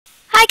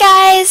Hi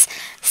guys!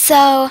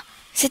 So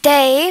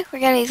today we're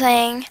gonna be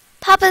playing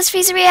Papa's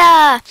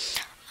Freezeria.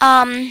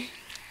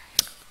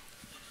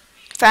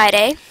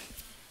 Friday.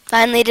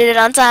 Finally did it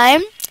on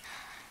time.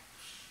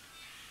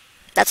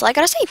 That's all I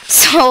gotta say.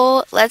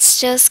 So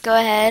let's just go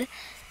ahead,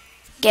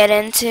 get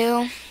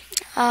into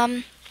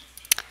the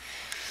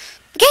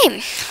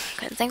game.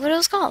 Couldn't think what it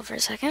was called for a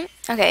second.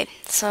 Okay,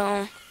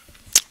 so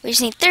we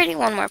just need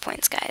 31 more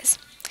points, guys.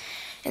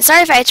 And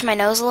sorry if I itch my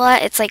nose a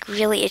lot. It's like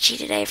really itchy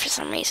today for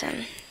some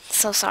reason.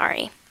 So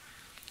sorry.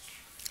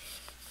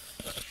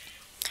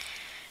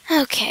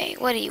 Okay,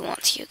 what do you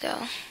want,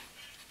 Hugo?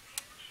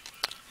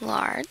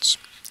 Large,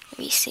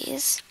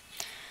 Reese's,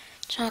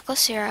 chocolate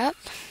syrup,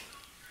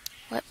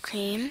 whipped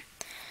cream,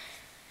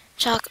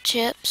 chocolate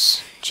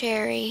chips,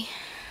 cherry,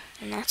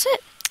 and that's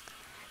it.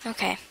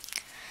 Okay.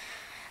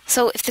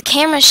 So if the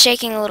camera's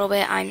shaking a little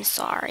bit, I'm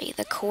sorry.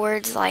 The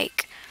cord's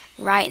like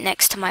right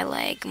next to my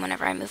leg.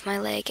 Whenever I move my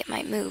leg, it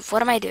might move.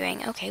 What am I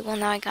doing? Okay, well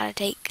now I gotta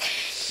take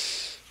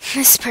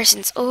this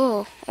person's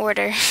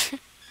order.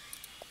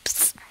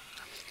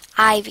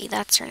 Ivy,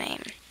 that's her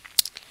name.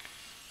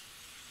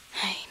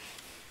 Hey.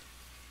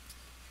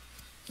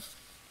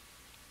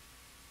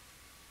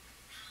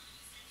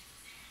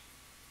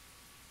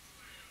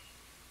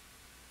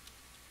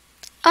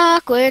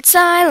 Awkward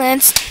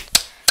silence.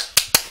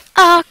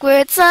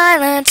 Awkward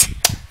silence.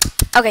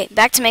 Okay,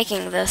 back to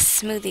making the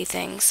smoothie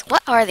things.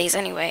 What are these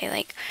anyway?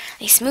 Like, are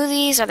they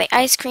smoothies? Are they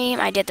ice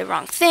cream? I did the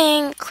wrong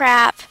thing.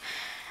 Crap.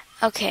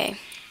 Okay.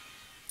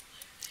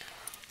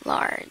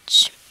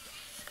 Large.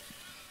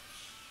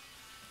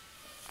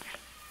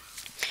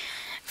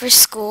 For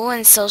school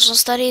and social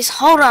studies,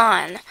 hold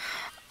on.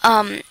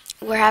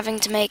 We're having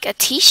to make a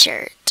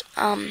t-shirt.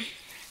 And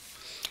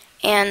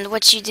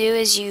what you do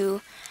is you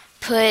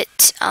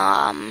put,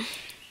 hold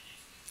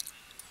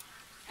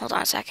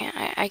on a second.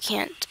 I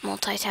can't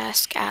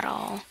multitask at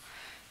all.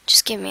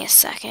 Just give me a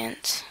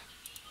second.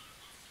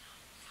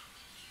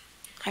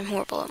 I'm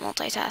horrible at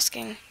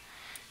multitasking.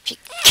 If you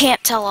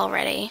can't tell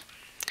already.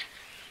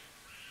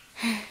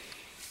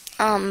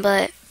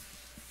 But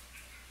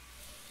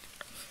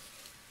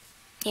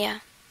yeah.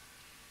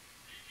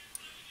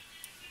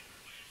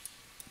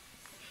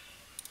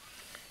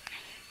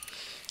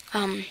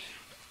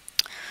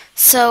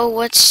 So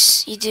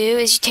what you do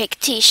is you take a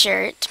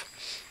t-shirt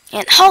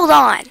and hold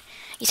on.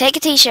 You take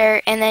a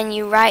t-shirt and then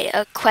you write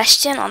a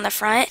question on the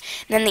front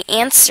and then the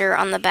answer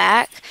on the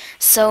back.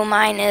 So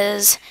mine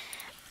is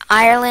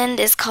Ireland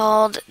is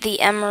called the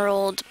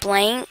Emerald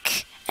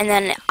blank and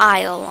then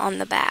Isle on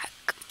the back.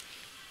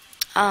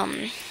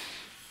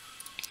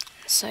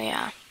 So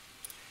yeah.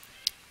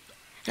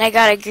 And I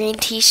got a green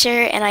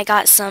t-shirt and I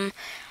got some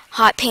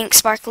hot pink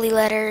sparkly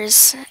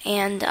letters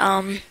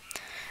and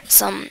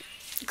some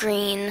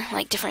green,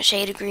 like different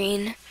shade of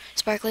green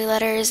sparkly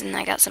letters, and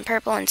I got some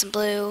purple and some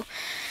blue.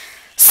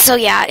 So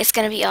yeah, it's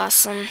gonna be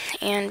awesome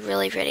and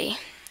really pretty.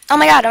 Oh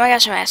my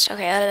gosh, I messed.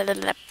 Okay,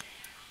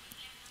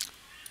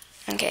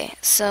 okay,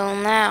 so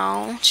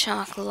now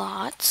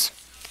chocolate.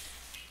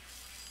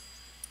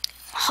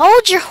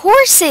 Hold your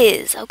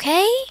horses,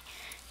 okay?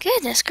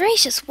 Goodness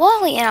gracious,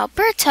 Wally and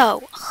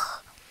Alberto.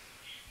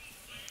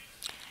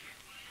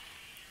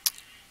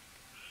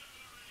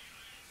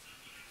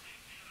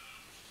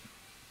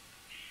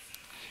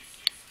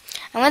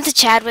 I went to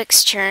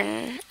Chadwick's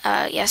Churn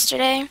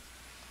yesterday.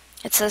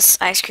 It's this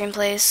ice cream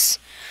place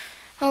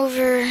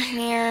over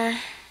near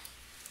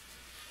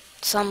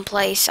some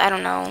place. I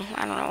don't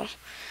know.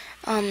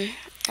 And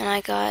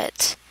I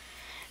got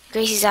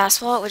Gracie's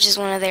Asphalt, which is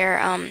one of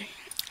their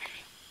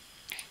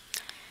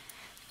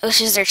which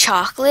is their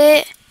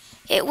chocolate.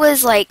 It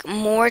was like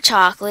more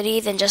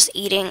chocolatey than just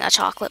eating a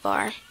chocolate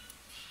bar.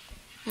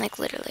 Like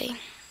literally.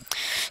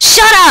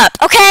 Shut up,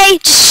 okay?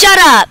 Just shut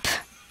up.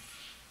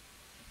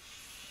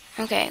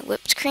 Okay,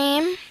 whipped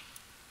cream.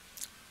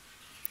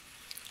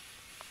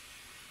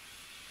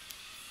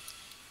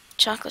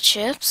 Chocolate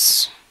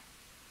chips.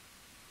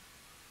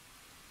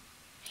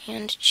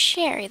 And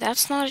cherry.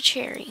 That's not a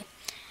cherry.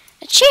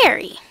 A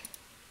cherry.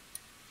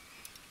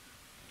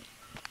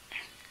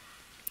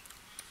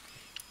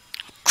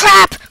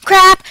 Crap!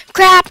 Crap!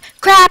 Crap!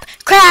 Crap!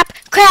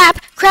 Crap!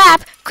 Crap!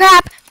 Crap!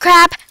 Crap!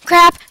 Crap!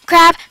 Crap!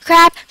 Crap!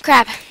 Crap!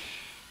 Crap!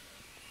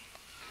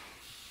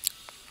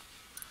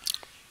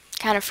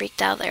 Kind of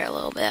freaked out there a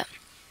little bit.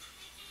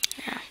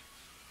 Yeah.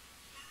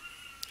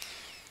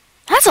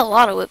 That's a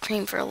lot of whipped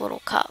cream for a little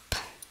cup.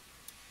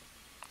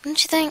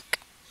 Don't you think?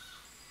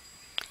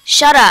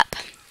 Shut up!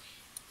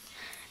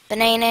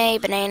 Banana,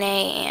 banana,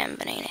 and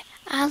banana.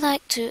 I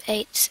like to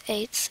eat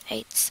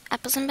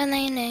apples and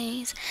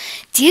bananas.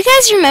 Do you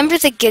guys remember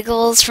the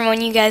giggles from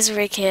when you guys were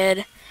a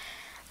kid?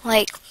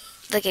 Like,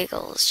 the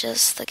giggles,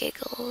 just the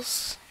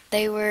giggles.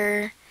 They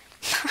were,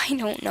 I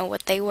don't know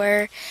what they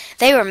were.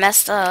 They were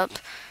messed up.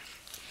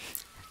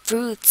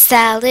 Fruit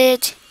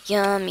salad,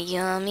 yummy,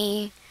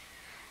 yummy.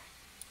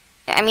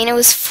 I mean, it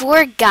was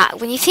four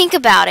guys. When you think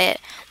about it,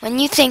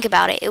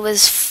 it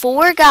was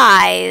four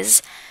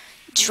guys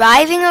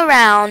driving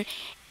around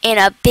in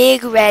a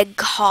big red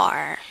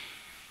car.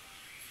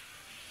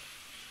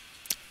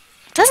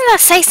 Doesn't that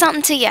say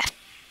something to you?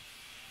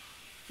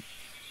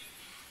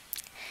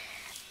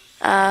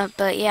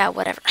 But yeah,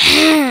 whatever.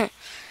 I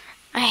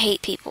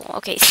hate people.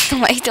 Okay, so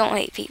I don't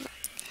hate people.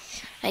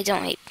 I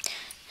don't hate.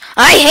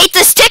 I hate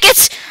this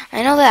tickets!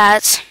 I know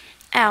that.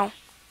 Ow.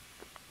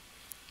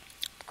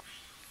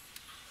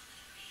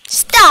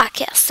 Stop,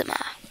 customer.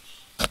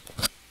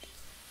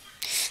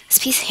 This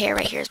piece of hair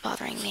right here is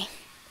bothering me.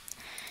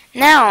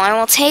 Now, I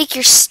will take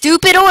your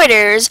stupid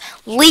orders,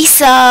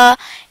 Lisa,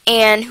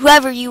 and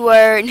whoever you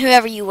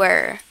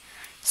were.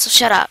 So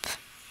shut up.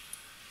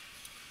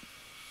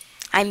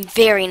 I'm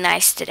very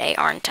nice today,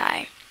 aren't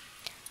I?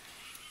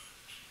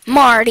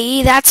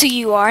 Marty, that's who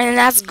you are, and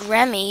that's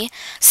Grammy.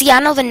 See, I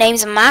know the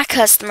names of my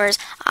customers.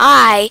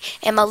 I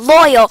am a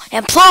loyal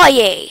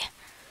employee.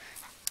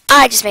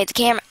 I just made the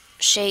camera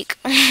shake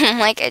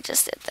like I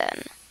just did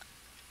then.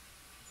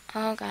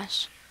 Oh,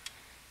 gosh.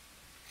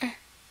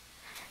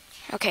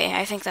 Okay,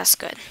 I think that's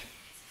good.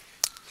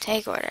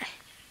 Take order.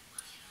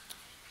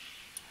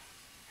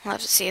 We'll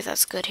have to see if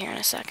that's good here in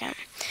a second.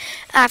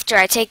 After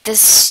I take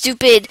this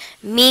stupid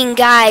mean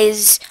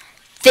guy's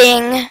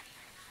thing,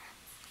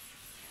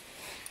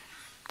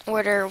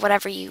 order,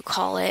 whatever you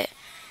call it,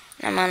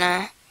 and I'm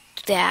gonna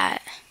do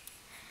that.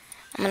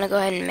 I'm gonna go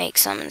ahead and make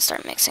some and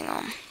start mixing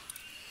them.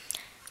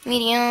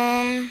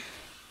 Medium.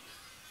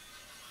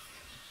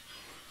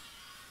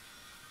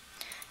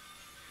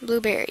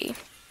 Blueberry.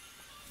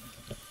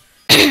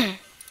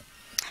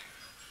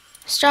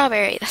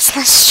 Strawberry. That's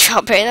not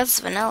strawberry,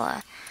 that's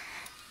vanilla.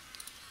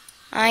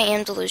 I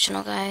am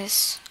delusional,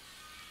 guys.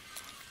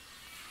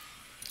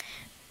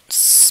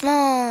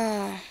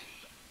 Small.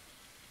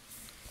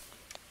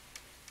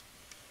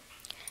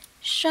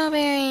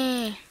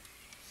 Strawberry.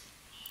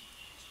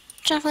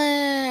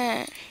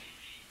 Chocolate.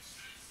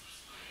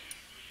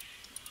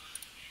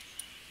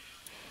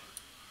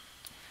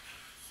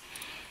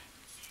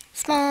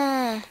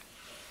 Small.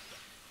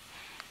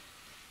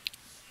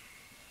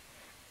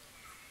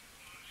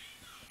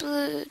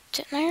 Blue.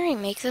 Didn't I already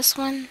make this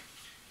one?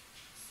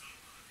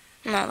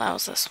 No, that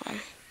was this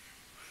one.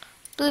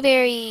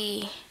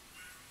 Blueberry.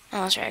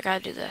 Oh, that's right, I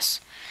gotta do this.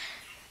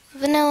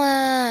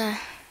 Vanilla.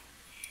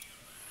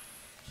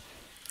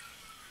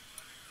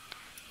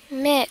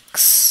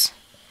 Mix.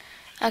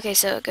 Okay,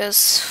 so it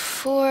goes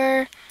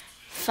 4,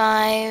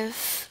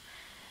 5,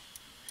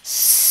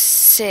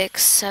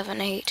 6,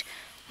 7, 8.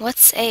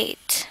 What's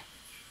 8?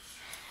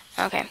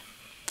 Okay,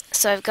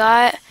 so I've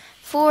got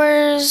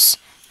 4s,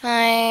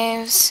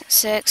 5s,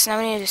 6. Now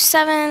we need to do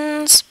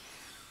 7s.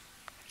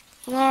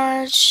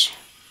 Large.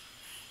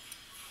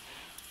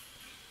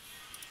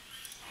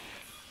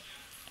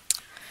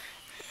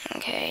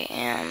 Okay,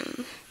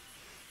 and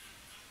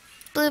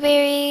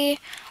blueberry.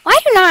 Why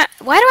do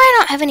I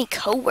not have any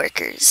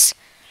coworkers?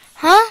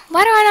 Huh?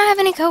 Why do I not have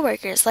any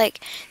coworkers?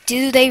 Like,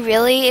 do they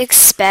really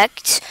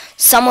expect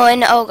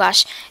someone, oh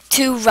gosh,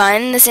 to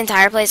run this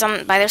entire place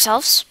by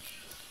themselves?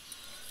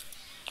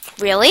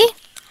 Really?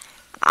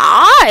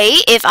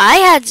 If I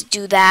had to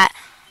do that,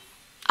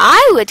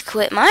 I would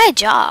quit my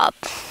job.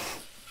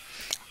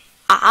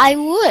 I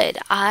would.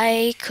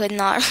 I could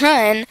not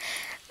run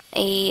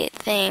a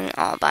thing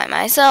all by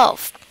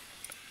myself.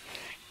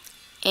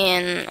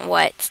 In,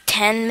 what,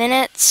 10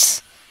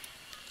 minutes?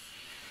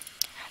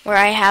 Where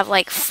I have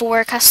like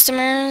 4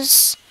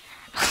 customers.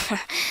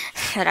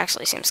 That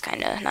actually seems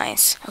kind of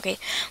nice. Okay,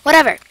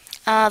 whatever.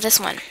 This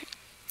one.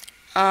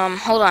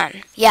 Hold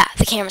on. Yeah,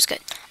 the camera's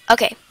good.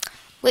 Okay,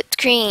 whipped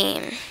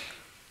cream.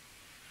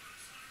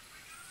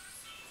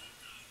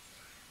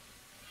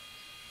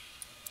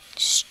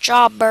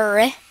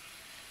 Strawberry.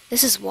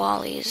 This is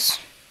Wally's.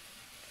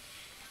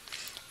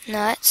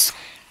 Nuts.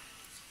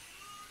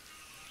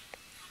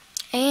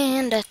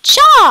 And a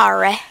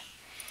cherry.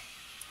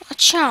 A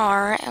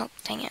cherry. Oh,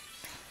 dang it.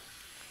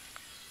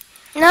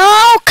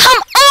 No, come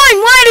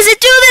on! Why does it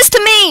do this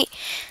to me?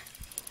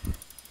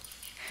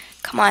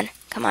 Come on,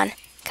 come on,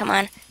 come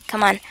on,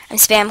 come on. I'm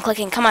spam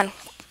clicking, come on.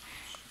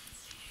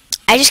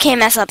 I just can't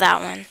mess up that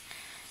one.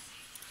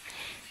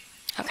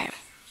 Okay.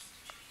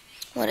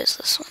 What is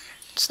this one?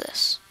 What's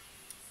this?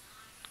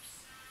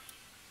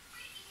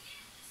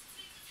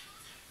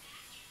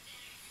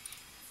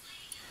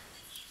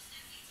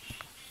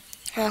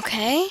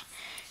 Okay.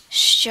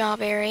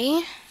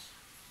 Strawberry.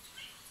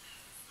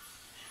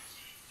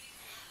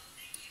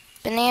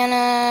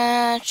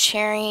 Banana,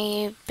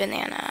 cherry,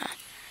 banana.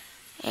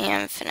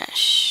 And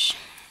finish.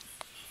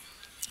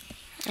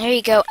 There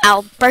you go,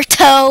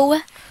 Alberto.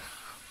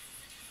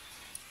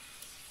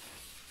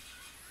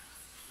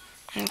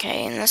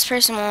 Okay, and this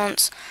person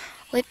wants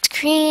whipped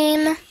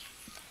cream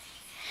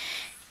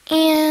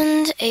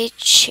and a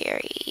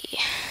cherry.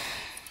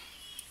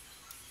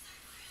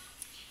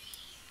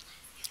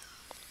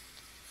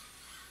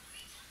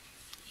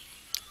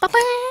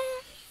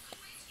 Ba-bang.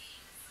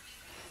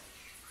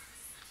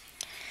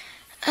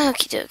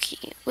 Okie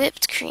dokie,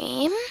 whipped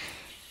cream.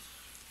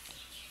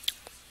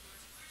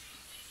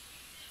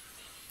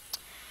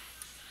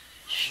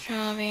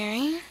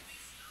 Strawberry.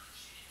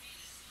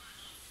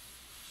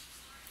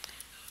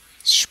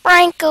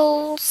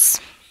 Sprinkles.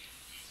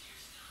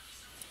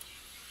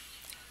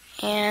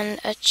 and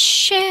a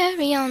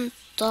cherry on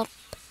top.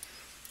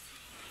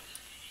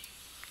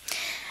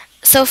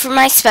 So for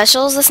my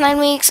specials this 9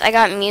 weeks, I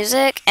got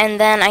music, and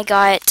then I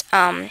got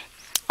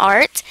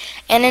art.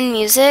 And in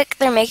music,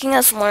 they're making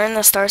us learn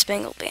the Star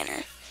Spangled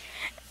Banner.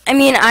 I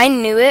mean, I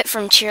knew it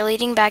from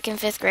cheerleading back in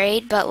 5th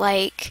grade, but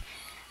like,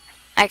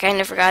 I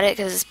kind of forgot it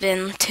because it's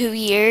been 2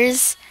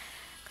 years.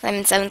 I'm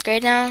in 7th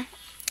grade now.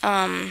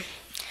 But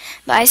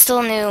I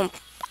still knew,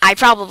 I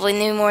probably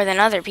knew more than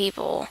other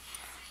people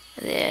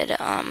did.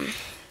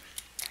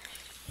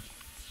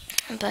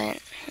 But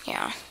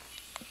yeah.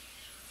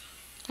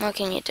 What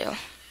can you do?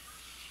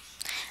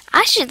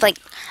 I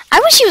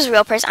wish he was a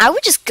real person. I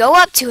would just go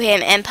up to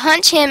him and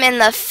punch him in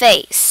the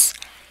face.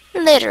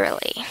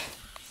 Literally.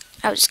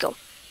 I would just go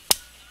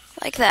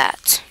like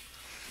that.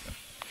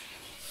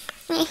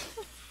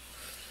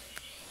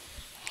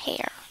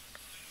 Hair.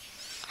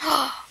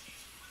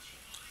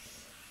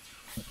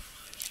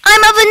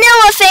 I'm a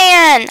vanilla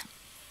fan!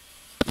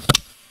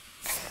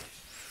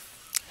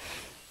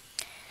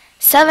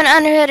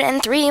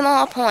 703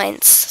 more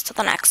points to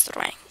the next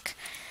rank.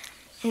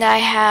 And I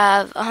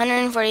have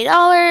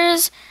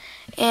 $140,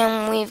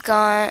 and we've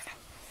got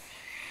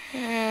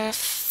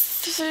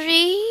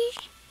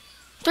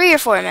 3 or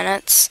 4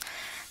 minutes.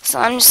 So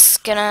I'm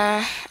just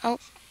gonna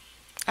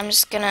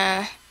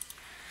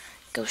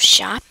go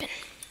shopping.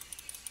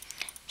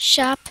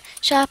 Shop,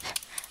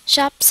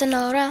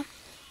 Sonora.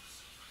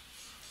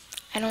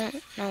 I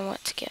don't know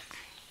what to get.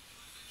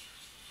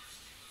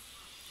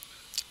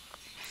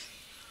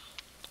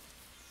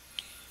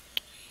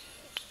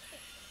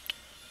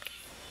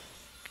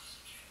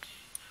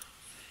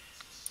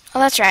 Oh,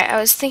 that's right. I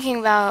was thinking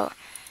about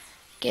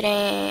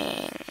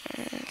getting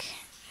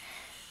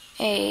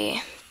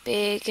a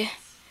big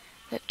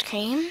whipped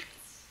cream.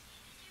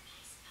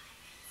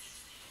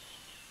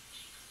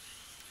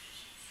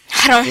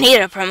 I don't need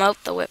to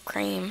promote the whipped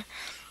cream.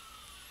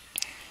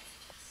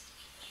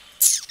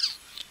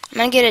 I'm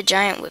gonna get a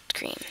giant whipped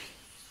cream.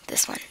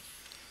 This one.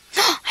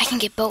 I can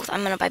get both.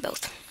 I'm gonna buy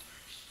both.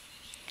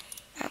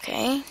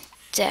 Okay.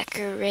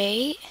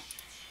 Decorate.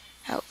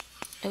 Oh,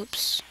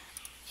 oops.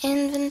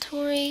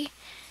 Inventory.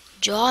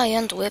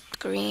 Giant whipped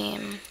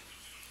cream.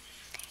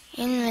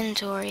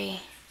 Inventory.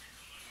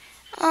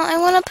 Oh, I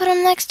want to put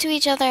them next to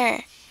each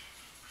other.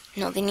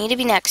 No, they need to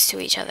be next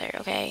to each other,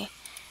 okay?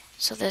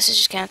 So this is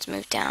just going to have to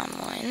move down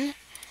 1.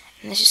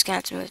 And this is just going to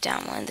have to move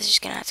down 1. This is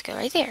going to have to go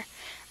right there.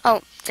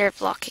 Oh, they're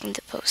blocking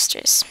the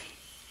posters.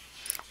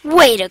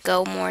 Way to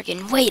go,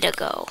 Morgan. Way to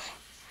go.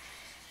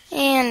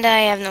 And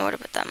I have nowhere to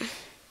put them.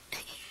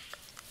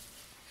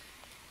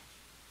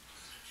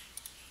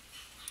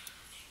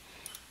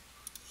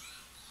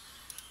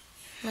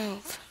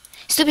 Move.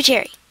 Stupid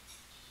cherry.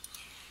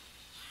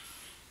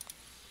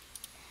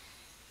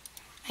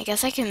 I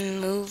guess I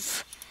can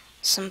move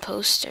some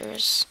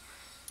posters.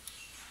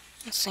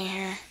 Let's see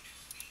here.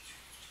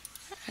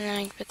 And then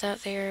I can put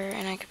that there,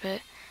 and I can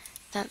put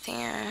that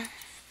there.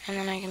 And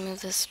then I can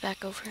move this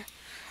back over.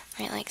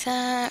 Right like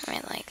that,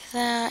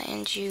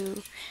 and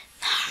you...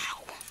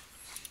 Now.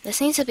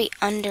 This needs to be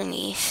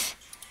underneath.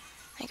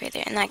 Like right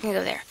there, and that can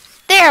go there.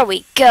 There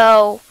we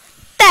go!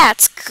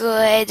 That's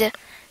good!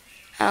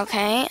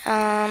 Okay,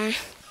 I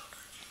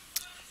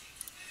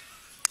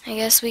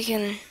guess we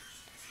can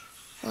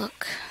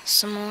look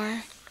some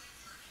more.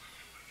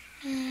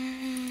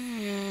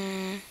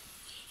 Do.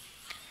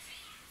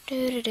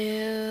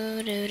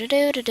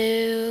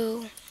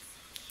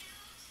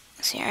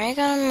 See, I already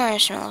got a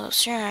marshmallow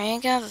poster. I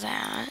already got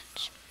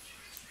that.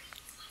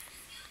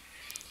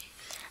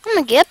 I'm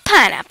gonna get a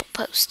pineapple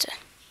poster.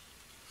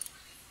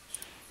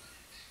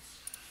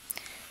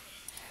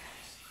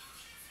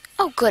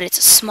 Oh, good, it's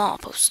a small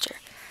poster.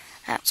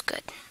 That's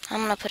good.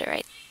 I'm gonna put it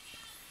right.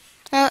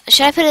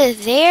 Should I put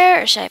it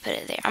there or should I put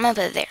it there? I'm gonna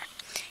put it there.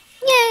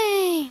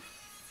 Yay!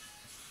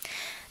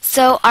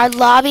 So our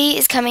lobby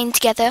is coming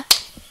together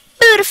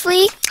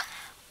beautifully.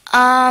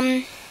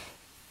 And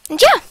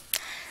yeah.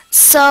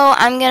 So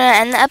I'm gonna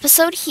end the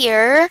episode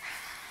here.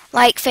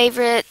 Like,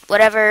 favorite,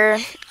 whatever.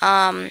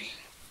 I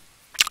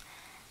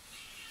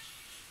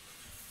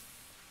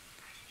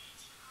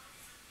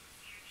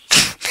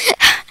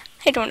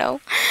don't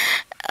know.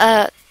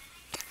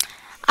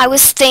 I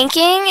was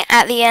thinking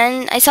at the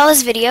end, I saw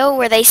this video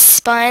where they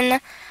spun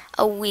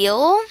a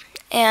wheel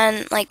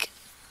and like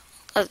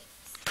a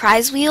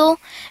prize wheel,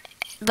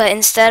 but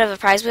instead of a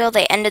prize wheel,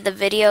 they ended the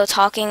video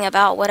talking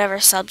about whatever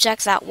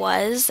subject that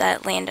was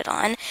that landed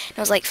on. It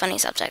was like funny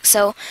subjects.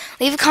 So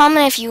leave a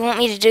comment if you want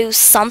me to do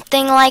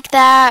something like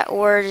that,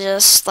 or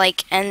just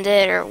like end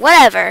it or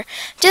whatever.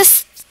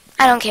 Just,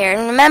 I don't care.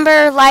 And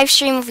remember, live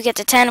stream if we get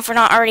to 10. If we're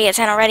not already at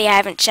 10 already, I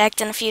haven't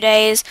checked in a few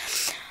days.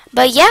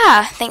 But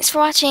yeah, thanks for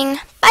watching.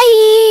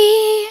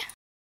 Bye!